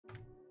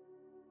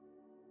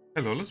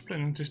Hello, let's play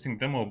an interesting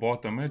demo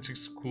about a magic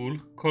school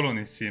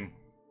colony sim.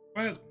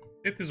 Well,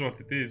 it is what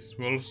it is.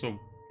 We'll also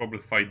probably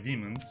fight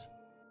demons.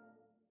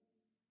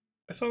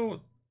 I saw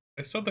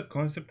I saw the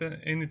concept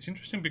and it's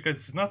interesting because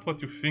it's not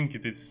what you think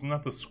it is. It's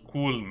not a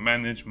school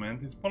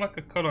management. It's more like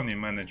a colony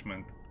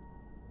management.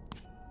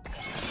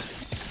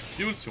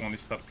 You will see when we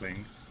start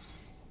playing.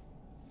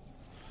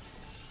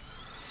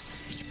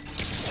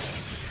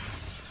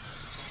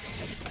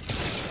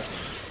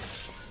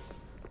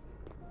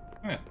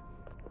 Yeah.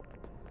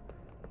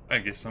 I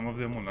guess some of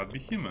them will not be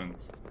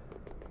humans.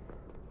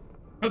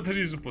 But there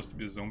is supposed to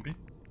be a zombie.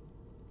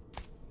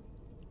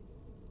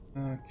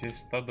 Okay,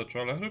 start the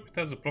trial. I hope it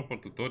has a proper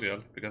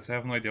tutorial because I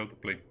have no idea how to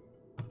play.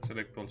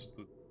 Select all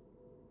students.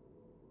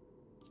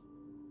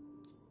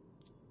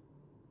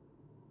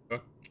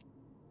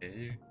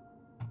 Okay.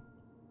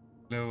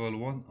 Level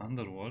 1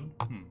 underworld.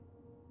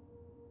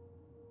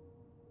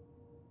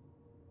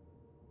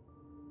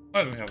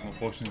 Well, we have no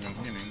potions and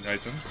healing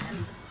items.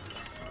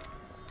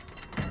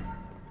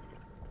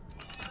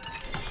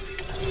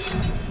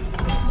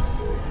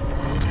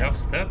 We have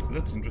stats,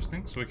 that's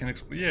interesting. So we can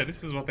explore. Yeah,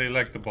 this is what I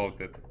liked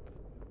about it.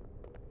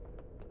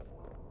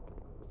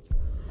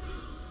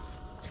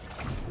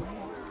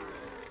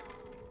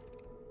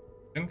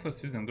 Can to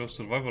assist them, they'll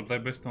survive or die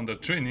based on their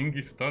training.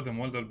 If it are them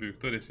all, they'll be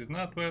victorious. If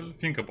not, well,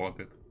 think about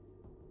it.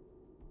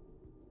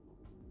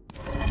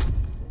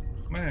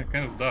 Man,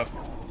 kind of dark.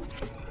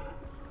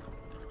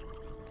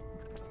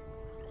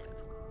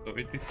 So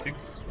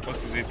 86, what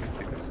is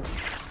 86?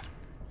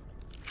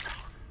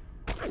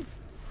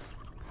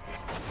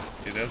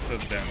 Okay, that's the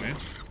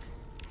damage.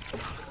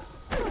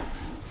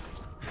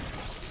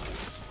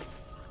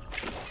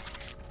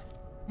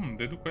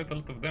 They do quite a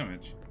lot of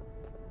damage.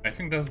 I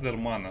think that's their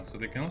mana, so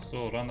they can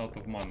also run out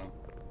of mana.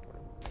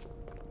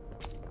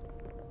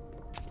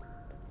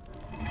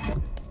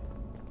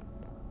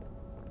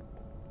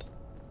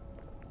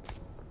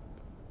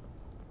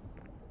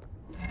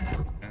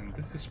 And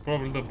this is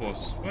probably the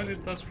boss. Well,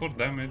 it does 4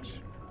 damage.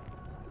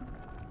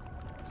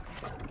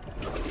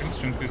 Thanks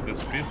to increase the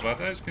speed, but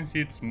as you can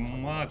see, it's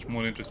much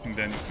more interesting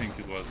than you think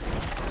it was.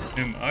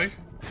 And I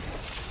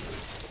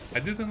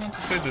didn't want to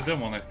play the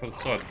demo when I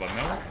first saw it, but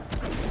now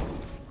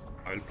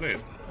I'll play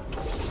it.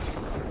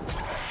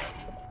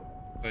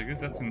 So I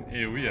guess that's an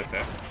AoE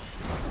attack.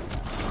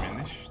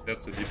 Diminish,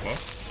 that's a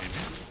debuff, maybe.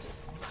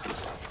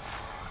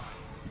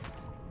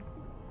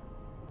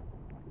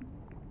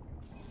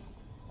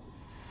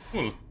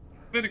 Cool.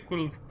 Very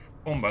cool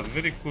combat,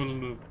 very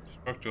cool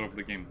structure of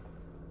the game.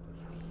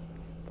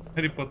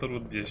 Harry Potter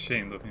would be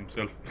ashamed of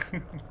himself.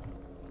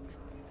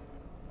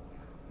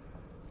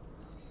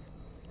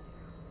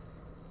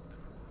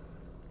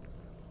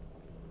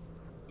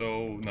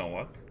 So, now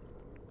what?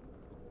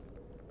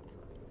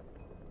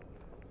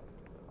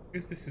 I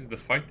guess this is the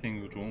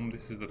fighting room,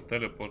 this is the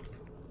teleport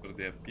where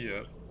they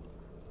appear.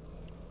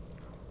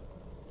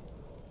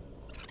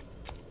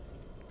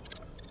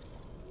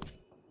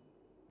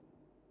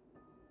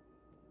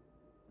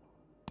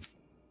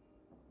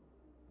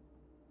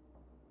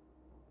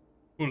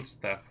 Cool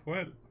stuff,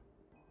 well.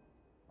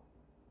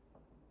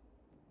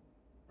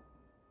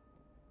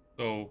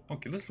 So,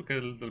 okay, let's look at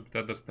a little bit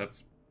other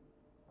stats.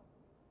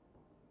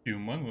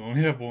 Human, we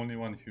only have only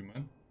one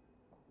human.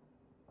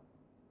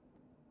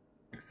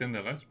 Extend the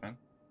lifespan.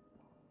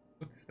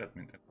 What does that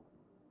mean?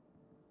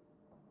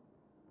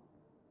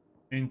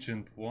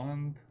 Ancient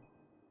wand.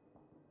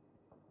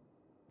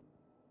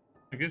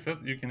 I guess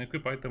that you can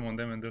equip item on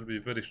them and they'll be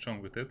very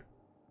strong with it.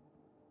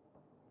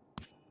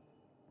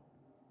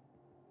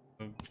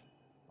 So,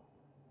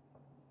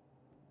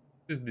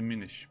 just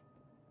diminish.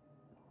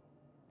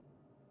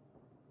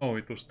 Oh,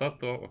 it was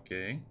Tato,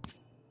 okay.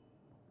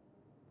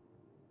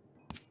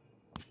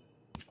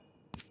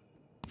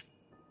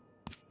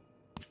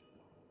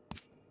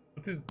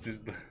 What is this?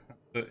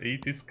 The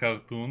 80s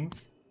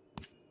cartoons?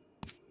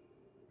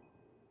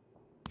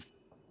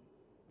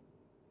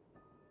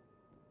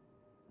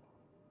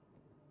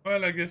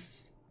 Well, I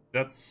guess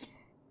that's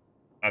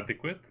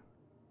adequate.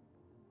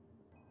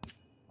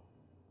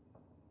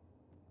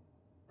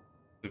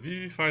 The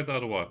vivified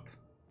are what?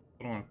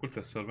 From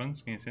occultist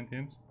servants, gain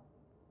sentience.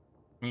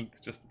 Well,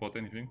 it's just about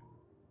anything.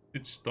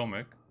 Each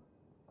stomach.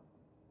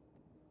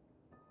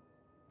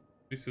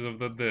 Pieces of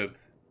the dead.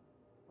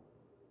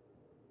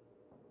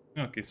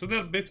 Okay, so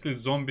they're basically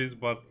zombies,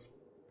 but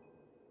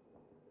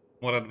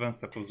more advanced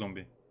type of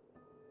zombie.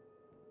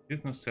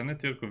 There's no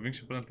sanity or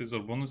conviction penalties or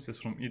bonuses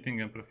from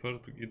eating and prefer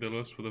to eat the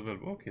lowest food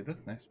available. Okay,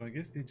 that's nice. So I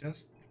guess they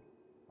just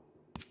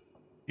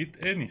eat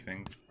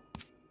anything.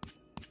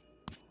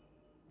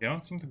 Yeah, I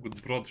want something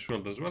with broad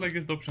shoulders. Well, I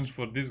guess the options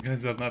for these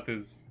guys are not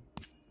as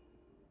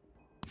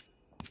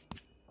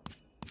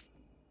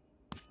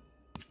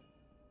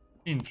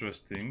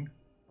interesting.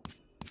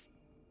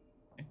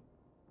 Okay.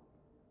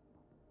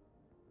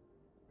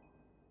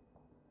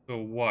 So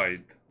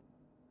wide.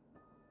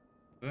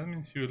 That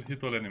means you will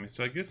hit all enemies.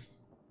 So I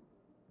guess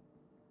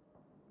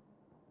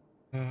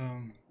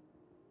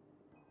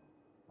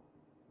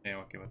yeah,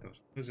 okay, whatever.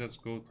 Let's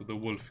just go to the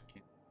wolf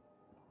king.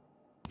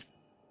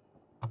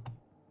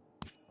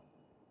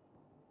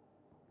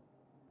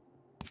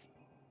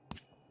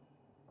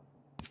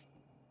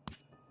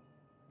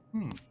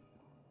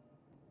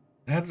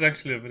 That's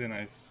actually a very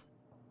nice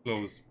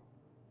close.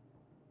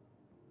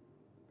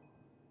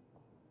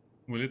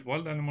 Will eat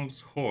wild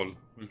animals whole.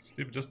 Will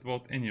sleep just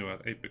about anywhere.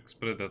 Apex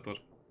predator.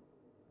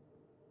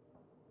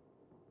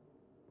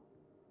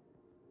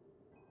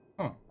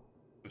 Huh.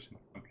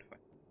 Amplify.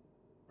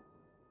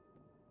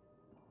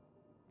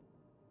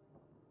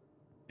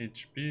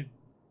 HP.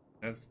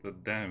 That's the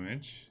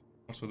damage.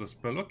 Also the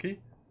spell. Okay.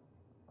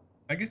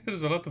 I guess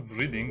there's a lot of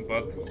reading,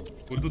 but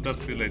we'll do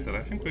that later.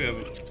 I think we have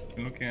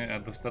been looking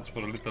at the stats for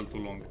a little too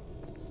long.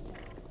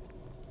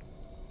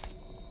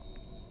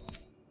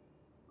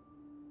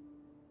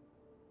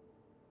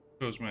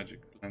 Shows magic.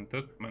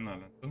 Lantern. Mana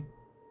lantern.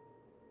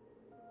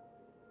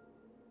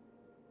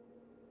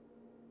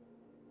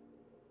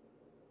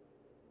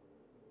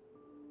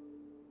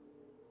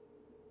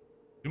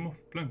 Dream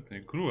of plenty.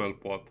 Gruel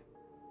pot.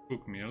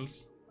 Cook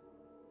meals.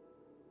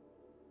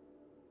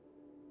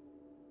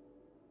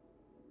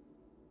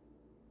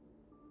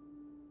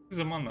 This is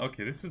a mana.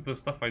 Okay, this is the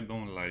stuff I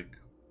don't like.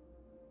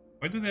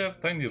 Why do they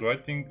have tiny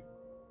writing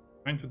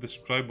trying to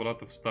describe a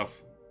lot of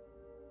stuff?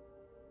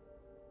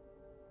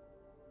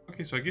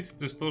 Okay, so I guess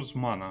it restores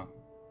mana.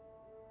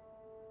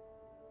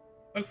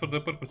 Well, for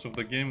the purpose of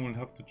the game, we'll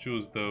have to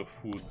choose the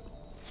food.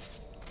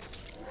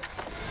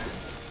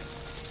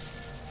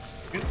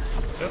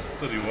 That's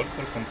the reward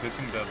for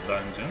completing that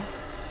dungeon.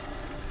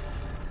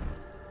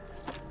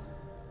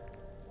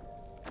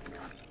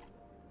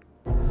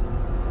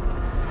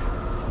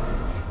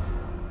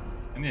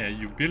 And yeah,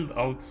 you build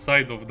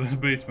outside of the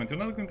basement. You're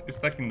not going to be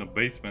stuck in the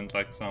basement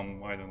like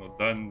some, I don't know,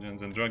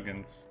 Dungeons and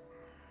Dragons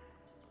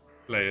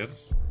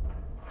players.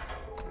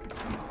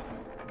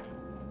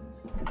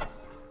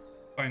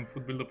 Find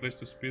food, build a place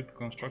to speed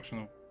construction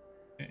of...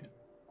 Okay.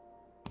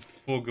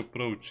 Fog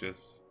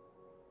approaches.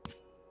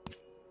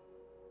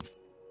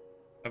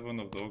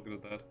 Heaven of the Ogre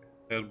Dark.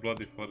 Air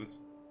Bloody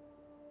Forest.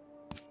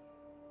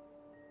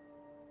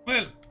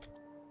 Well,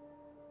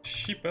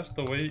 She Passed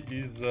Away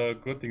is a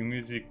gothic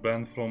music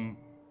band from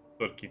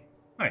Turkey.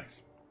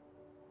 Nice.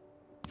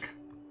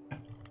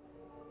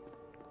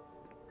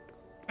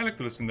 I like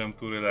to listen to them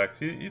to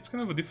relax. It's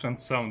kind of a different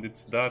sound.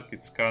 It's dark,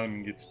 it's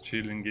calming, it's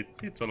chilling,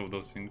 it's all of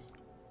those things.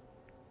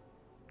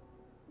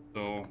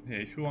 So, yeah,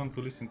 if you want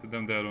to listen to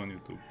them, they're on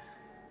YouTube.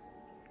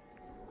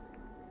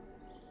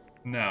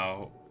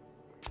 Now,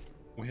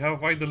 we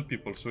have idle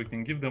people, so we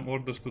can give them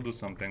orders to do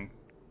something.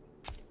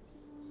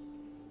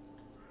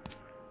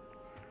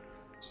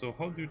 So,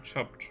 how do you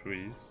chop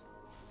trees?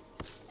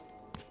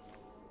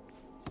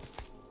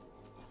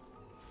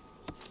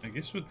 I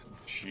guess with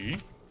G.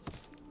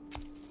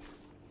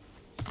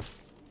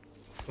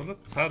 So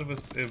let's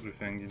harvest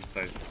everything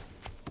inside.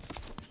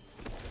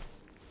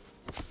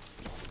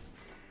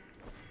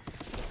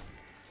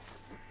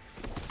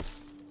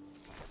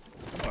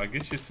 Oh, I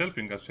guess she's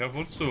helping us. We have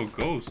also a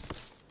ghost.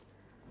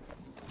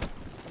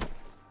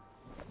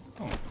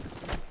 Oh.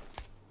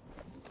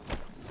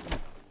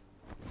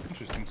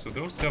 Interesting. So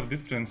they also have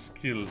different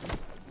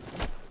skills.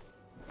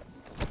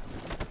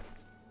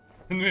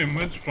 When we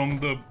emerge from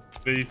the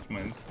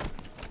basement,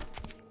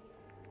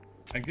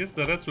 I guess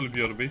the rats will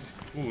be our basic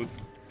food.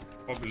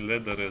 Probably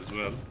leather as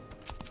well.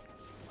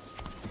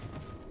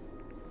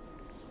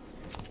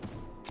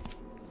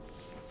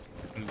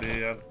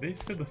 They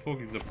said the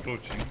fog is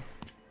approaching.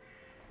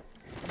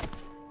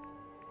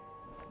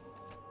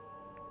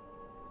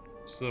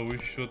 So we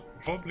should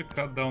probably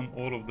cut down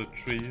all of the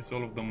trees,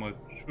 all of the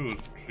mature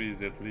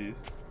trees at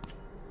least.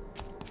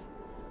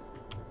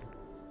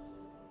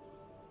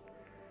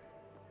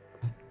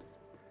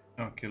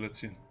 Okay, let's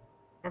see.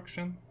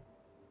 Construction.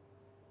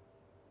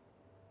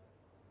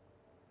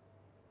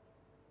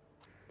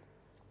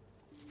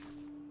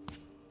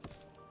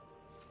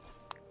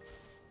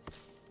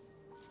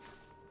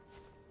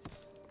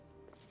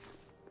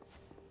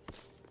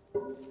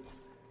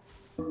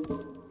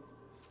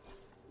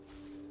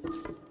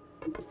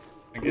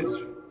 I guess.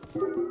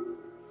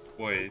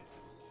 Wait.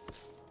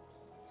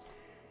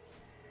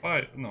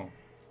 5. No.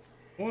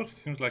 4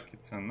 seems like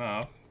it's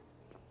enough.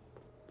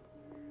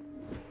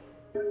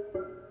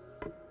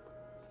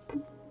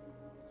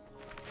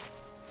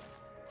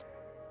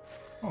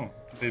 Oh,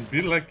 they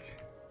build like.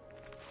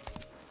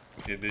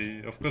 Okay,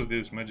 they. Of course, they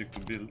use magic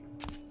to build.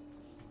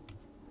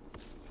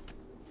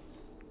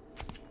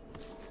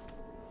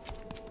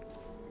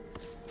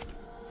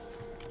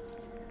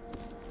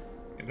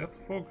 That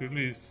fog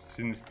really is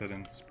sinister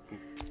and spooky.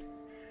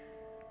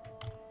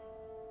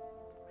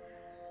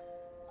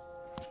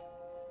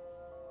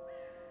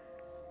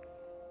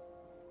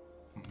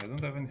 I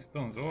don't have any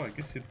stones. Oh, I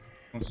guess it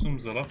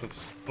consumes a lot of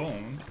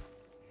stone.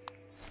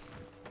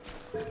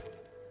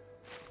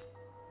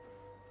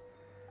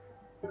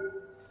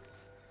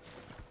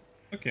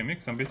 Okay,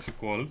 make some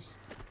basic walls.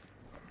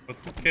 But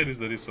who carries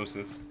the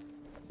resources?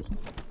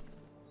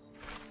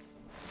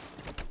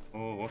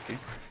 Oh, okay.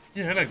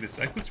 Yeah, I like this.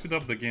 I could speed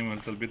up the game a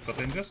little bit, but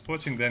I'm just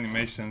watching the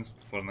animations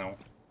for now.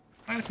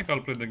 I think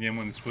I'll play the game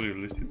when it's fully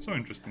released. It's so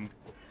interesting.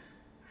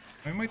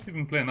 I might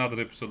even play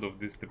another episode of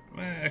this.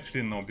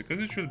 Actually, no, because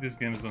usually these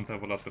games don't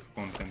have a lot of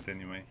content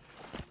anyway.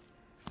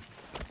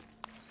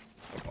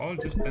 I'll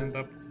just end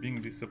up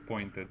being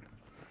disappointed.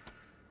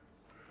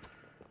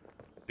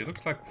 It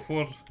looks like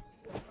four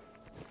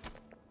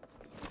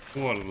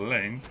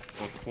length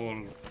or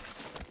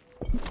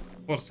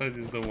four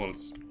sizes the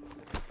walls.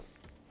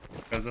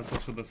 Because that's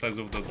also the size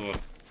of the door.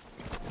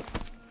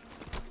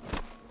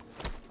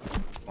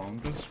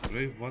 Founder's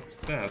grave, what's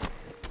that?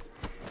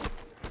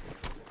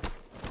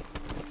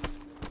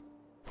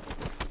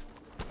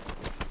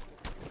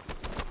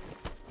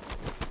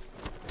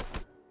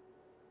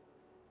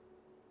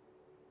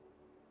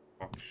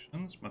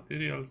 Options,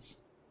 materials.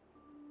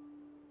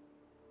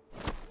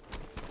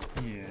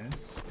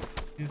 Yes.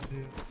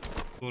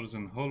 Doors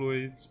and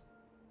hallways.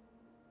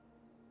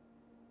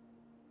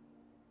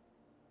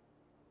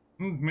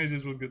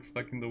 Mages will get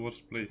stuck in the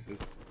worst places.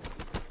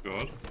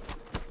 Sure.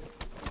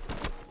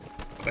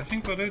 But I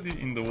think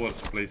already in the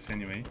worst place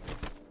anyway.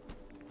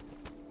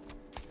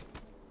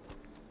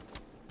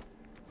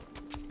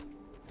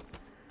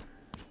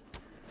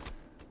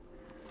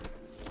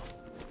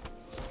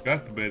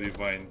 Godberry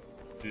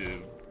vines.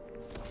 Ew.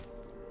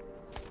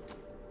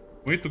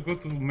 Way to go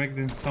to make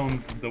them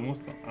sound the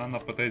most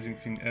unappetizing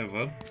thing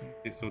ever.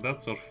 Okay, so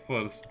that's our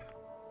first.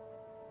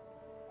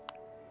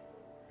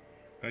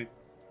 I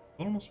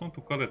almost want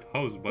to call it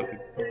house, but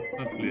it's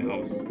not really a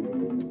house.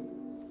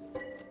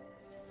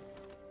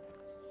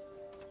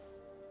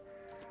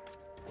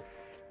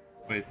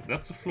 Wait,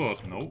 that's a floor.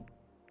 No.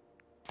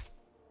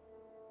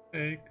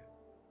 Take.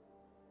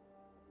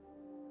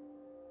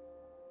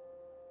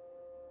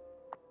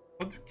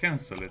 How do you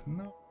cancel it?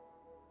 No.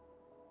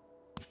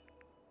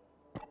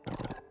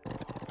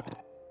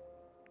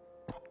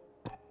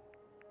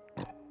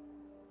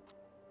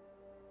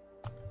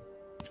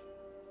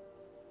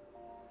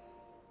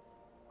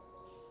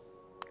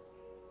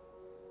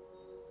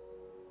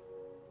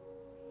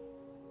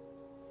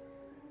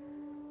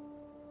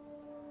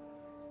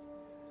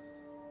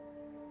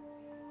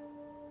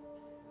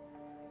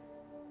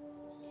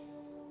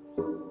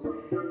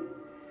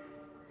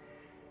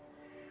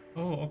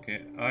 Oh,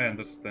 okay, I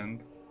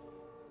understand.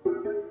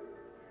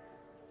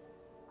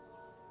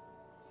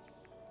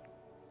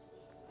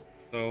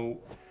 So,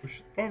 we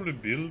should probably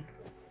build...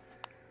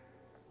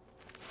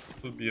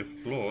 It will be a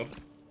floor.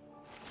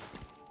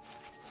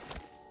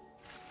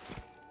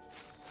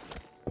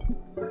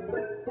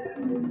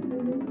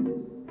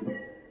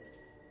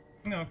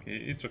 No, okay,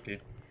 it's okay.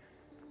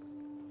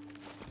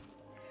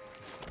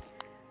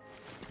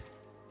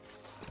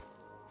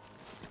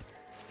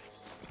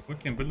 We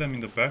can build them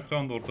in the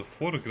background or the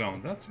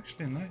foreground. That's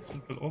actually a nice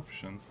little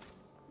option.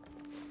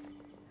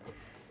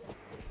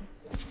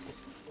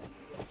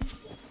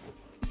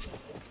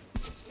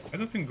 I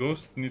don't think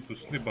ghosts need to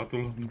sleep, but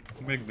we'll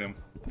make them.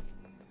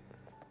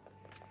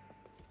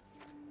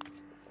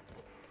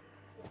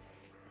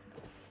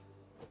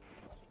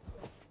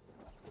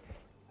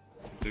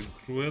 The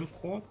cruel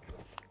pot?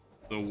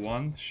 The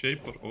one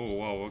shaper? Oh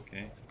wow,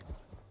 okay.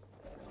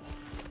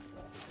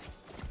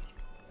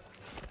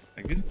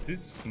 I guess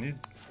this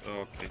needs...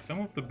 Okay, some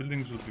of the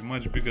buildings will be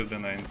much bigger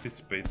than I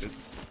anticipated.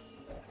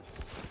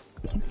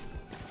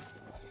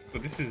 So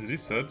this is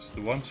research.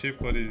 The one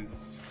shaper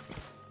is...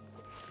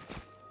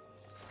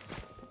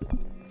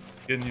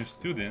 Get new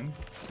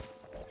students.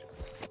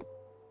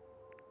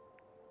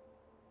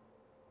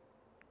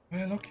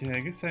 Well, okay, I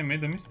guess I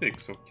made a mistake,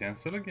 so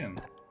cancel again.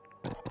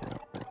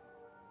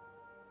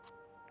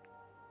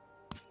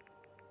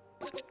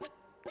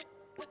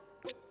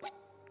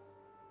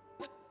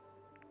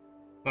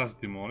 Plus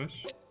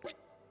demolish.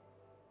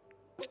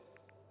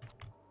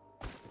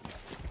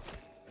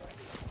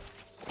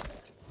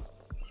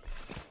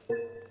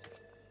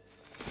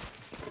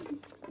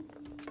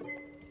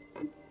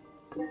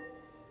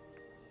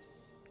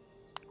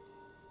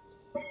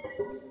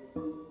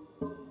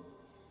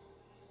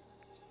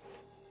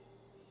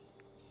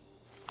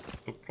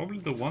 So probably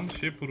the one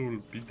shaper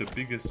will be the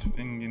biggest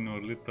thing in our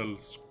little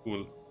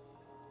school.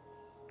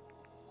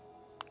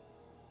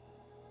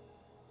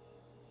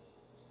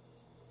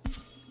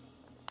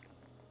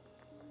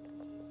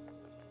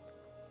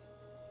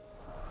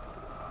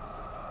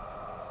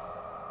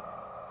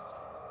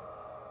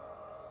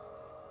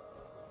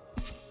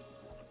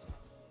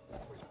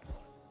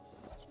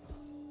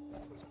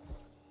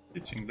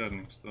 Teaching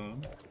learning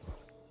stone.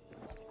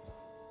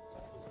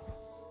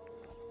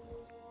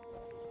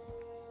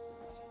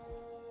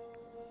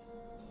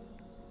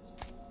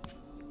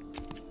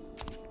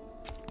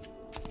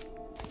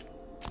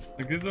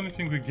 I guess the only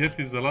thing we get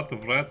is a lot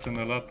of rats and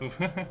a lot of...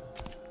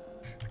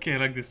 Okay, I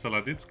like this a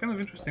lot. It's kind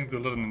of interesting to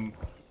learn and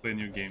play a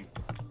new game.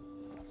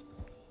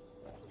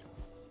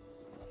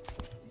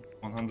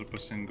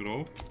 100%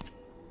 growth.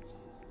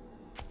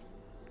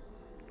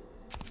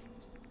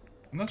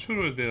 I'm not sure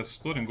where they are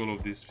storing all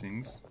of these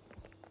things.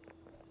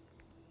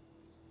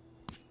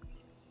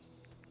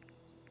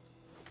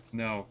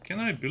 Now, can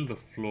I build a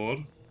floor?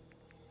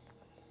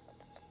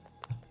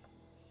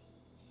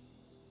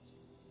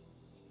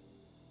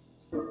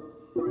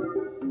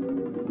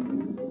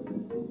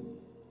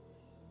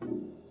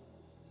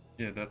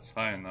 Yeah, that's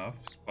high enough.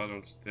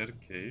 Spiral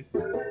staircase.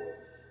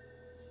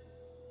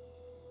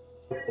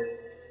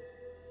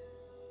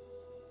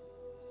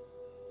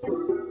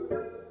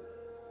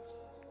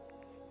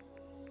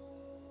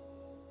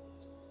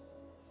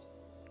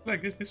 Well, I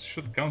guess this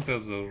should count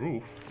as a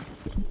roof.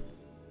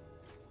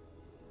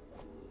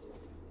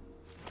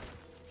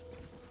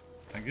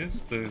 I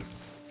guess the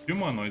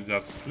humanoids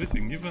are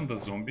sleeping, even the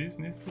zombies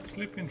need to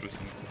sleep.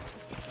 Interesting.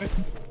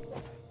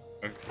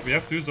 Okay, we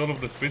have to use all of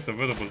the space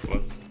available to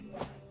us.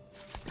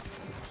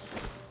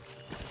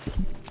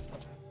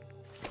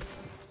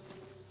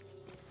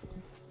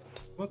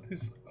 What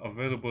is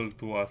available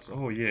to us?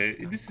 Oh yeah,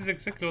 this is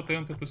exactly what I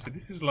wanted to say.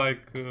 This is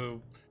like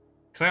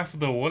craft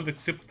the world,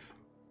 except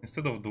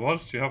instead of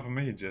dwarves you have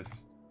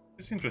mages.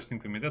 It's interesting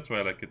to me, that's why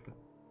I like it.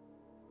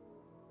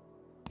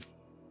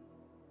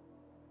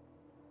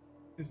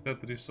 Is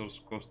that resource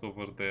cost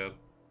over there?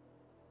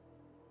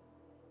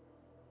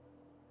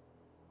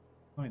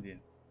 No idea.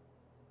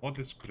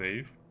 Modest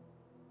grave.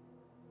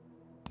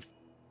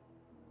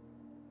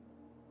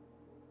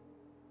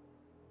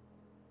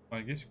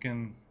 I guess you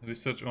can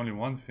research only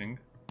one thing.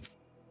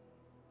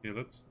 Okay,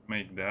 let's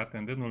make that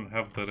and then we'll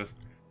have the rest.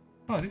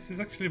 Oh, this is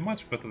actually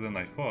much better than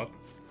I thought.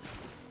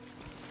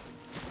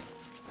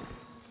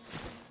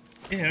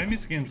 Yeah, I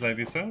miss games like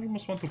this. I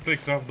almost want to play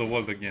Craft the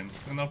World again.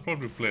 And I'll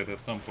probably play it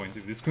at some point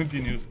if this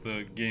continues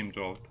the game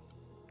drought.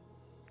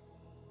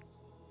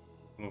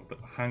 All of the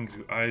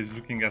hungry eyes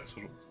looking at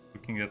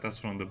us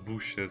from the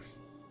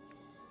bushes.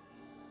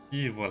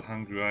 Evil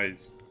hungry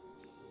eyes.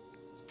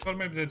 Or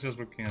maybe they're just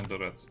looking at the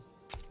rats.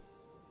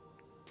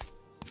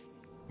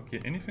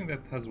 Okay, anything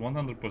that has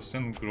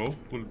 100%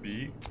 growth will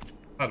be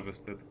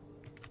harvested.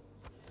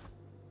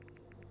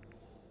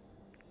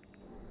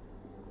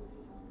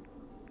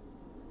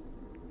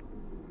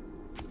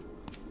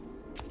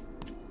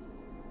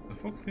 The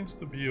fox seems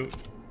to be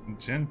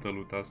gentle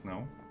with us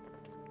now.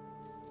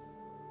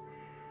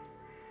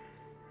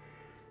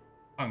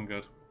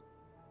 Hunger.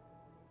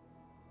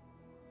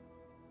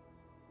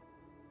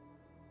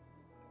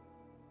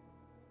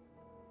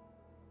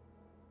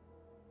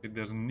 Okay,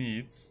 their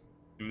needs.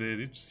 If they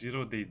reach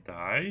 0, they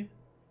die.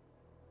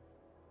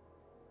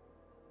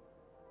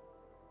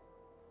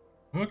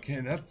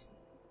 Okay, that's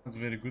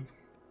very good.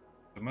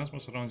 The mass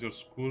surrounds your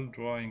school,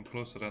 drawing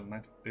closer at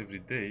night every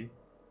day.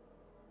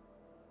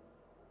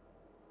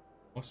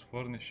 Most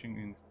furnishing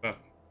in staff.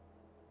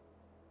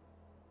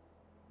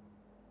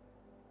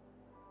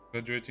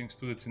 Graduating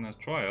students in a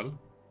trial.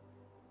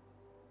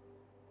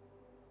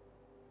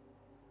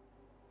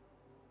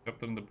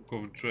 Chapter in the Book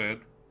of Dread.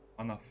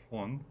 Anna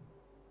Fond.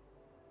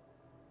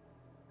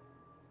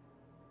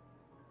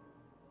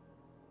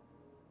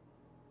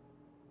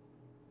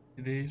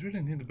 They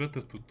really need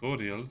better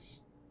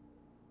tutorials.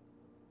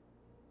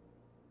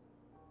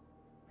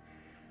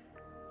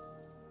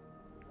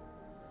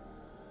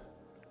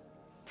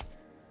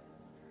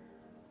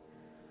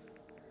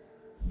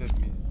 Let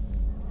me see.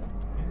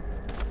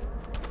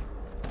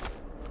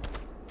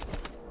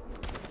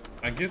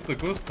 I guess the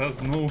ghost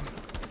has no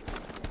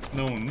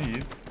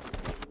needs.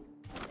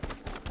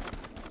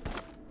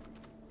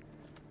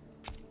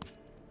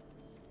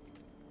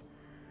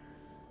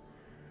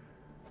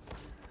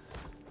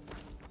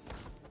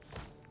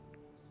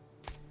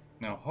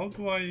 Now, how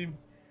do I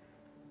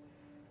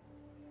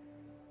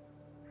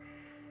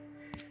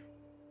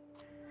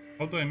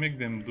make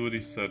them do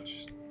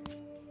research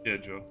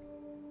schedule?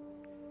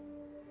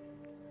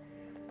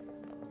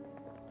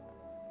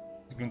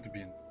 It's going to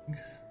be annoying.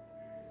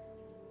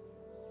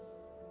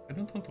 I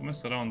don't want to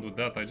mess around with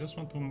that. I just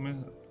want to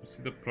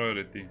see the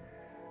priority.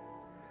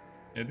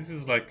 Yeah, this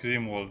is like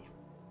Rimworld.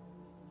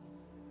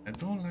 I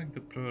don't like the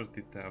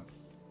priority tab.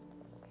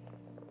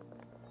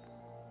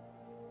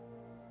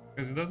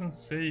 Because it doesn't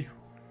say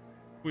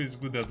who is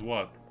good at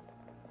what.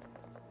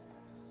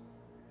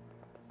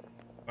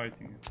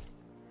 Fighting it.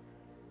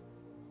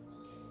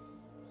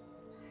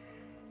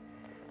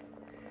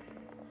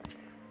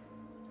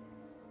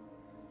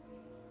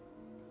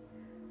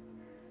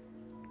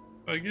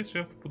 I guess we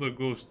have to put a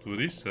ghost to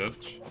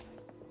research.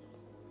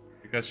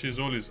 Because she's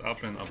always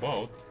up and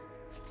about.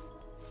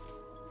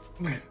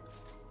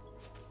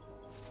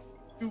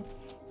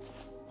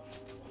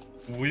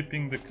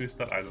 Whipping the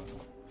crystal, I don't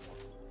know.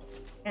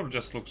 Probably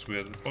just looks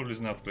weird. It probably is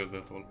not weird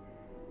at all.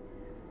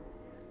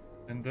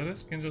 And the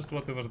rest can just do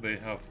whatever they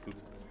have to do.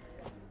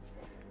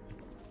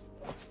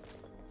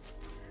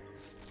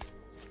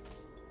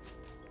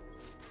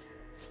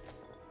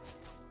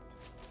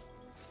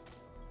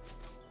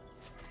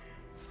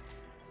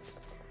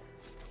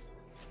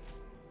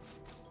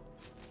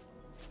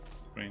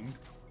 Spring.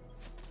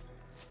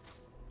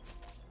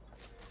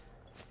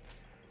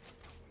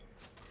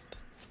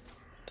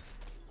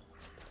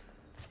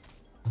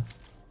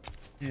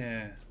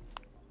 Yeah.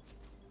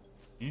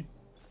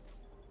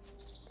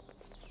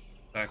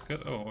 Attacker.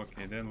 Oh,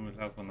 okay. Then we'll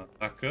have an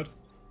attacker.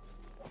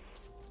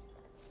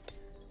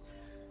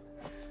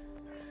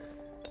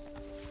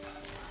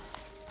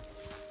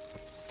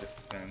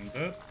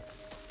 Defender.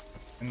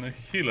 And a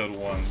healer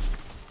one.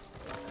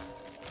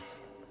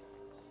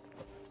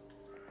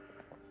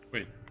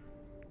 Wait.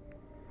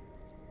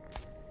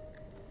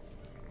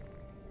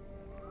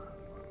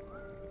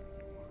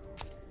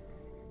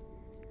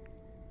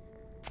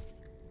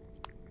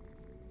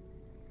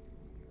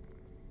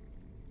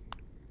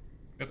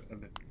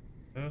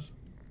 There.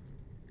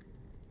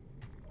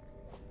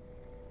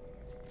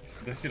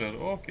 The healer.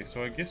 Okay,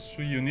 so I guess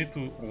you need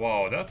to.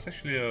 Wow, that's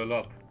actually a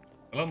lot.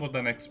 A lot more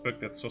than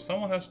expected. So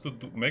someone has to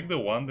make the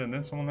wand and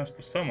then someone has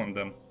to summon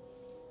them.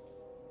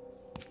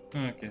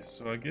 Okay,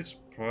 so I guess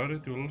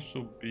priority will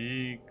also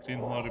be green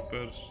hole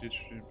repairs,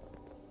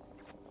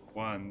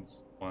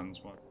 wands.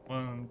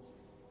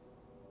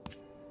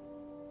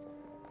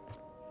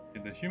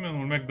 Okay, the human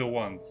will make the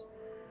wands.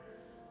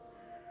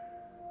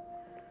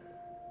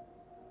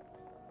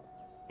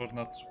 Or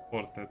not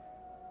supported.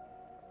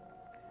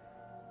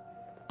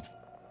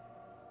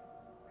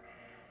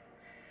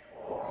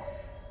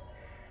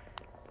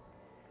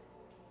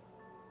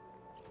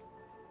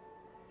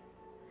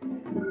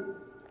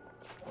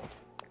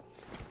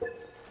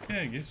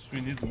 Yeah, I guess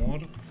we need more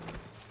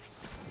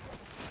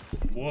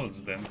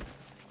walls then.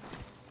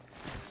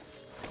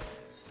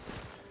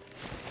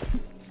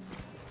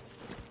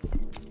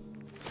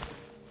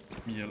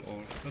 Meal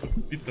order,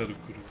 bitter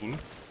gruel.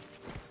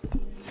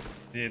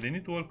 Yeah, they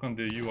need to work on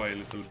the UI a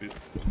little bit.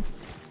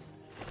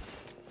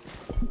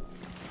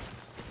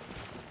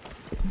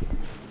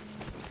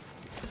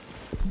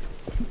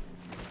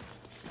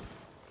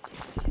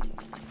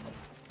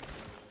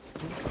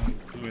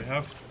 And we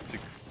have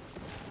 6.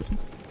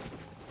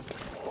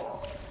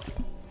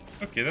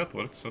 Okay, that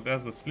works. So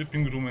there's the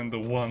sleeping room and the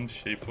wand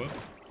shaper.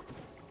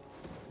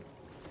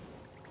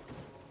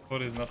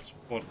 4 is not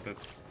supported.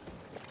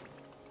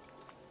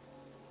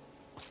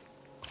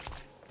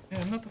 Yeah,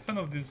 I'm not a fan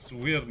of this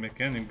weird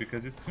mechanic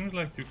because it seems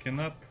like you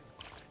cannot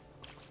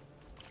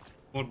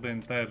support the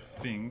entire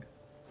thing.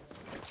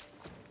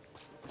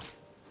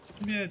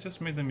 Maybe I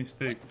just made a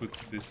mistake with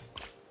this.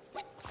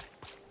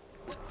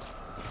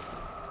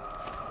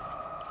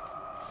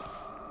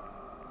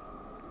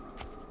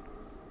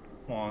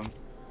 Come on,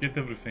 get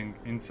everything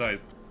inside.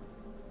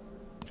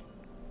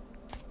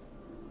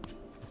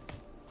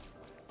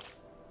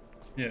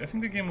 Yeah, I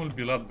think the game will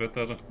be a lot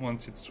better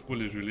once it's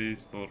fully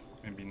released or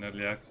maybe in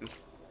early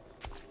access.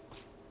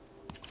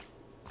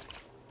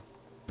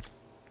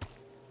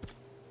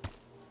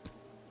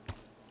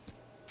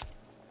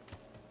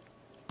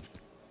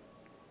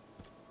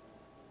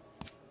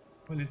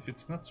 Well, if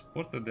it's not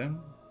supported then...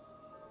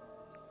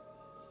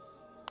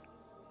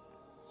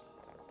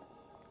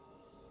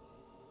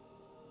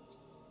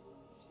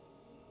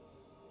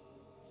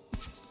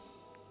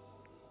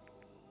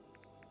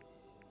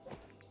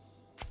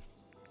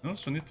 I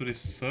also need to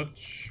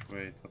research...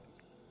 Wait, what?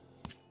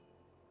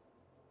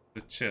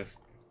 The chest.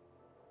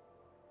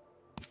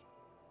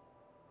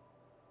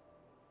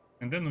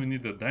 And then we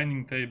need a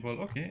dining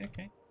table. Okay,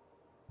 okay.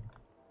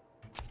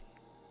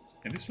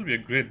 And this will be a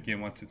great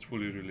game once it's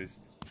fully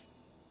released.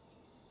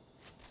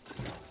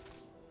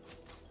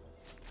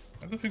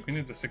 I don't think we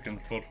need the second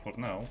floor for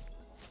now.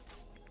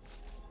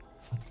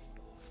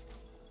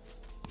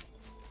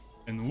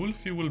 And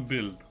Wolfie will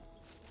build.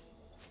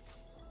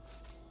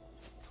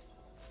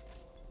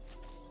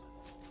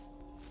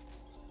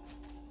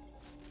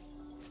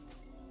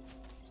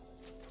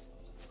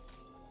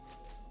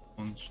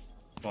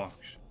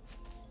 Construction.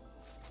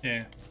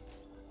 Yeah.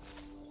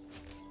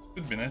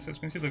 Could be nice. As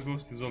you can see, the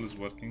ghost is always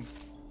working.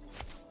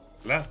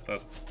 Ladder.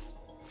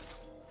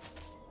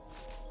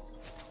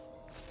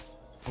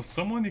 Was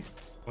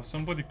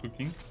somebody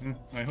cooking?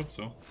 I hope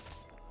so.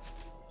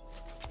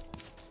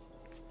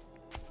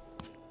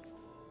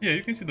 Yeah,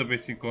 you can see the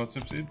basic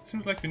concepts. It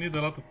seems like you need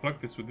a lot of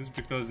practice with this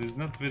because it's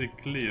not very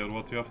clear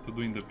what you have to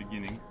do in the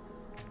beginning.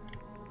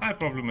 I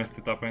probably messed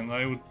it up and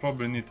I would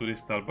probably need to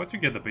restart, but you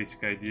get the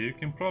basic idea. You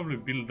can probably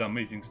build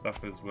amazing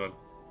stuff as well.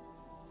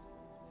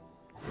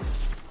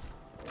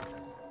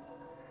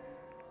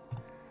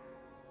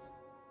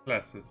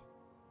 Classes.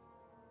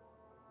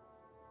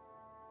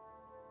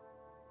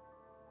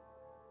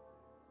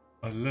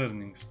 A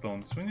learning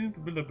stone. So we need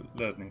to build a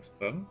learning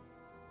stone.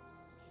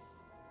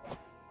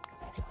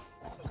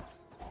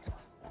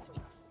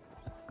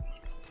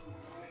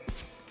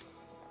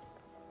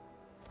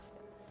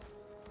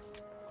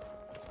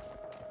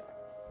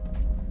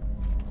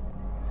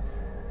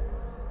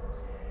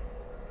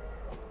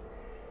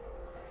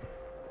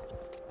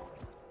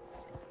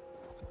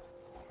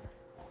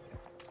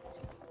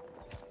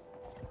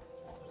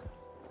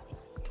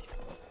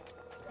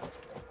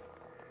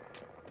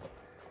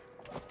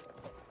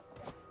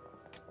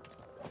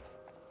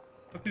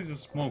 What is a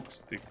smoke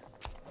stick?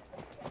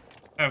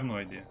 I have no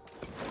idea.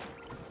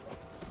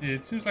 Yeah,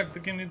 it seems like the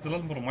game needs a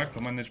lot more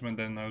micromanagement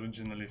than I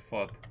originally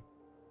thought.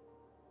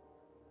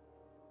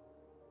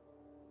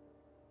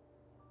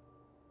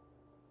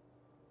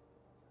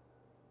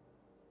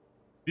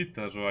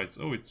 Bitter rice.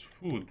 Oh, it's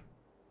food.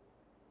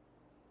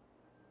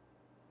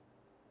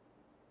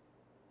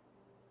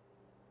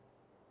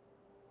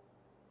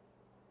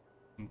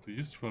 Into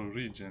useful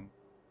region.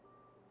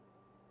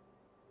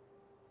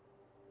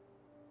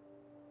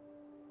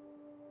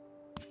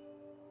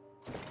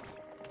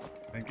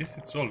 I guess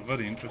it's all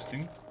very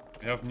interesting.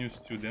 We have new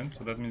students,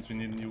 so that means we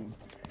need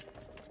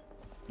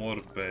more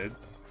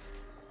beds.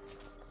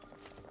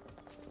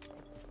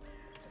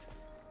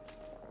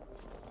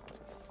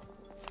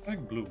 I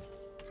like blue.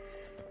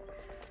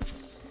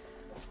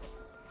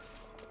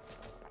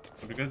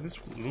 But because this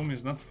room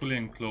is not fully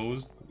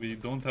enclosed, we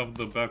don't have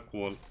the back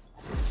wall.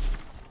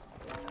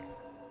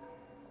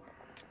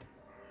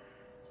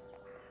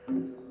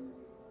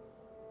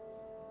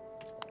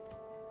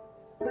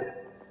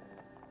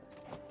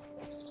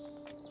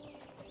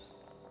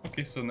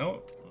 Okay, so now...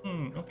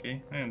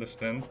 okay, I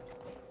understand.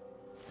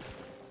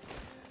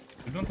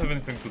 We don't have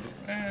anything to do.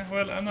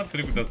 Well, I'm not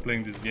very good at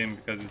playing this game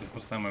because it's the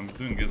first time I'm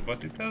doing it,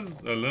 but it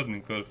has a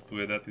learning curve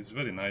to it that is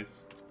very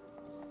nice.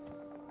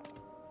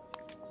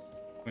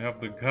 We have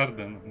the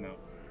garden now.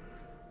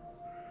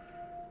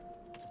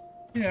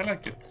 Yeah, I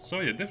like it.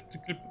 So yeah,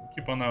 definitely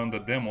keep an eye on the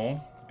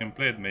demo and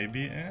play it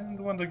maybe, and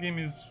when the game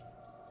is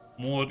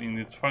more in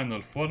its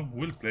final form,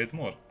 we'll play it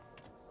more.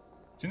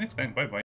 See you next time, bye bye.